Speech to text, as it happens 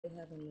They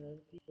having the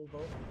people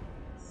vote for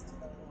the next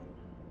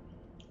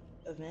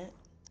event.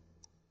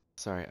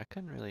 Sorry, I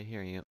couldn't really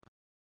hear you.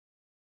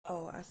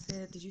 Oh, I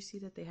said, did you see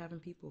that they having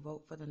people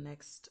vote for the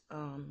next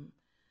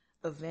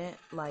event?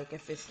 Like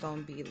if it's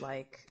gonna be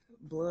like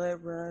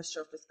blood rush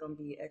or if it's gonna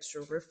be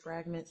extra rift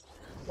fragments.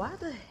 Why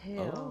the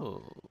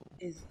hell Oh,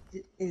 is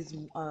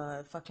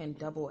fucking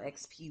double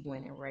XP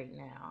winning right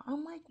now?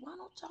 I'm like, why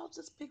don't y'all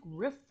just pick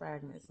rift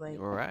fragments? Like,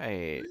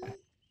 right.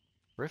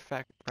 what?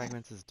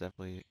 Fragments is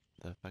definitely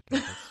the fucking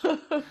best.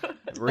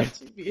 Don't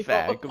Riff you be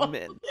homo.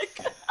 Fragments.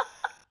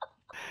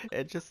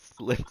 It just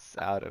slips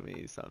out of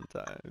me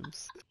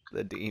sometimes.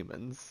 The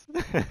demons.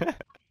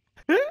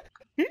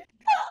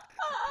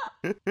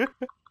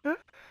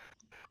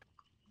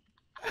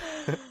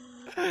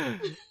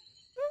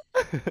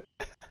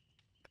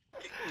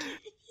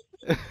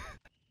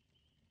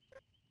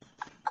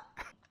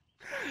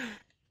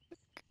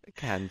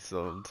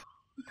 Cancelled.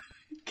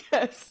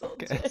 Castle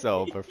It's J.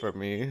 over for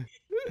me.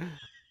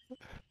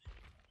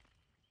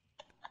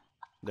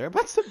 They're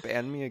about to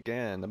ban me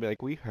again. They'll be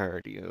like, we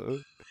heard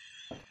you.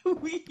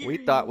 We We hear you,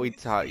 thought we we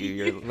taught you see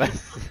your you.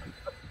 lesson.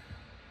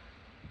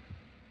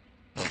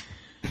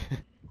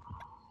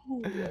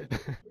 Ooh, I can't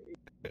breathe.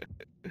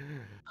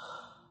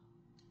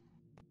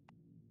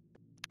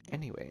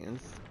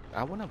 Anyways,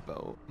 I want to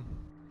vote.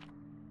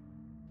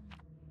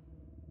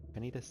 I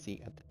need a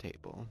seat at the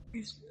table.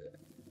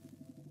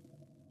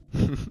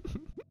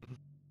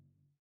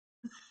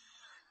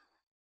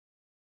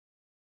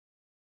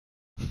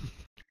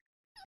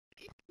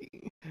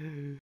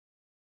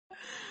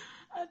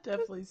 I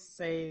definitely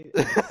say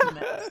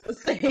smash the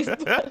save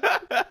button.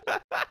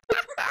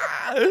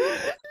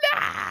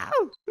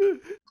 No!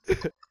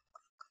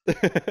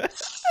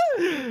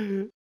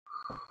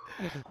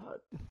 God,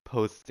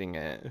 Posting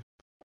it.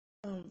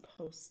 I'm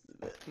posting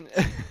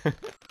it.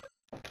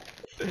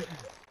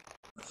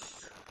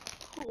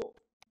 Cool.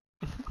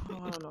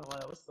 Oh, I don't know why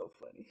that was so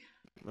funny.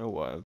 Oh,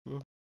 what?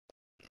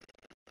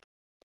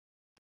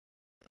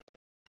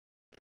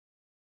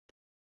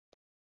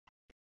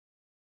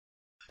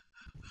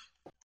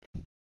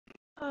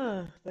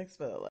 Thanks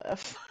for the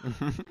laugh.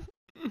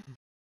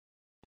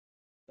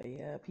 But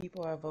yeah,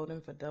 people are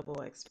voting for double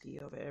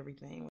XP over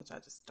everything, which I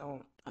just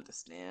don't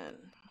understand.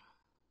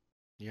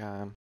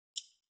 Yeah.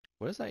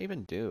 What does that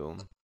even do?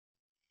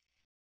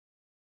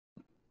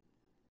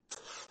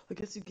 I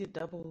guess you get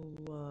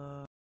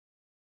double.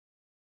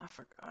 I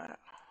forgot.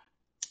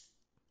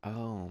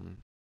 Oh,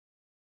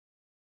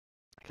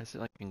 I guess it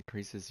like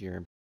increases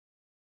your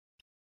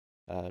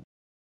uh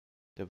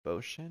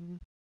devotion.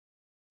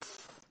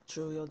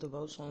 True, your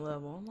devotional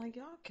level. I'm like,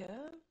 y'all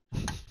care?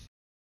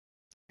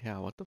 Yeah,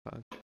 what the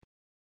fuck?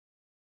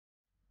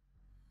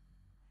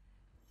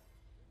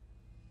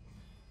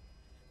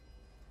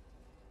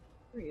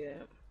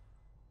 Yeah.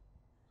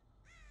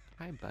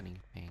 Hi, Bunny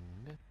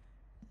Thing.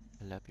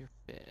 I love your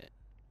fit.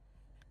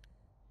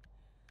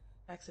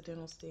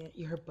 Accidental stand.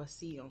 You're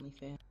bussy only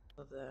fan.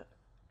 Love that.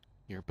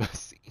 You're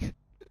bussy.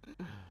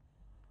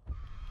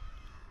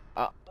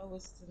 Oh, Oh,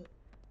 it's the...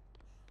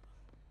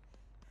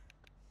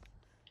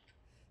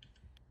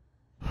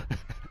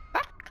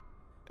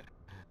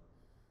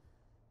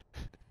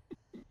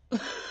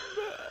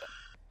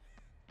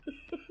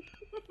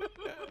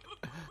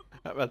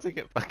 I'm about to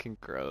get fucking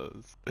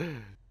gross.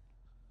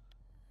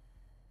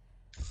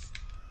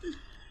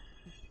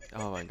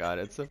 Oh my god,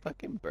 it's a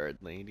fucking bird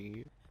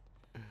lady.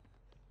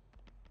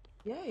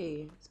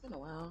 Yay! It's been a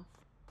while.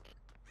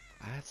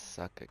 I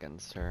suck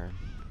against her.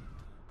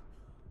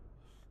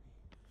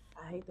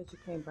 I hate that you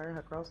can't burn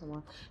her crossing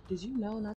one. Did you know not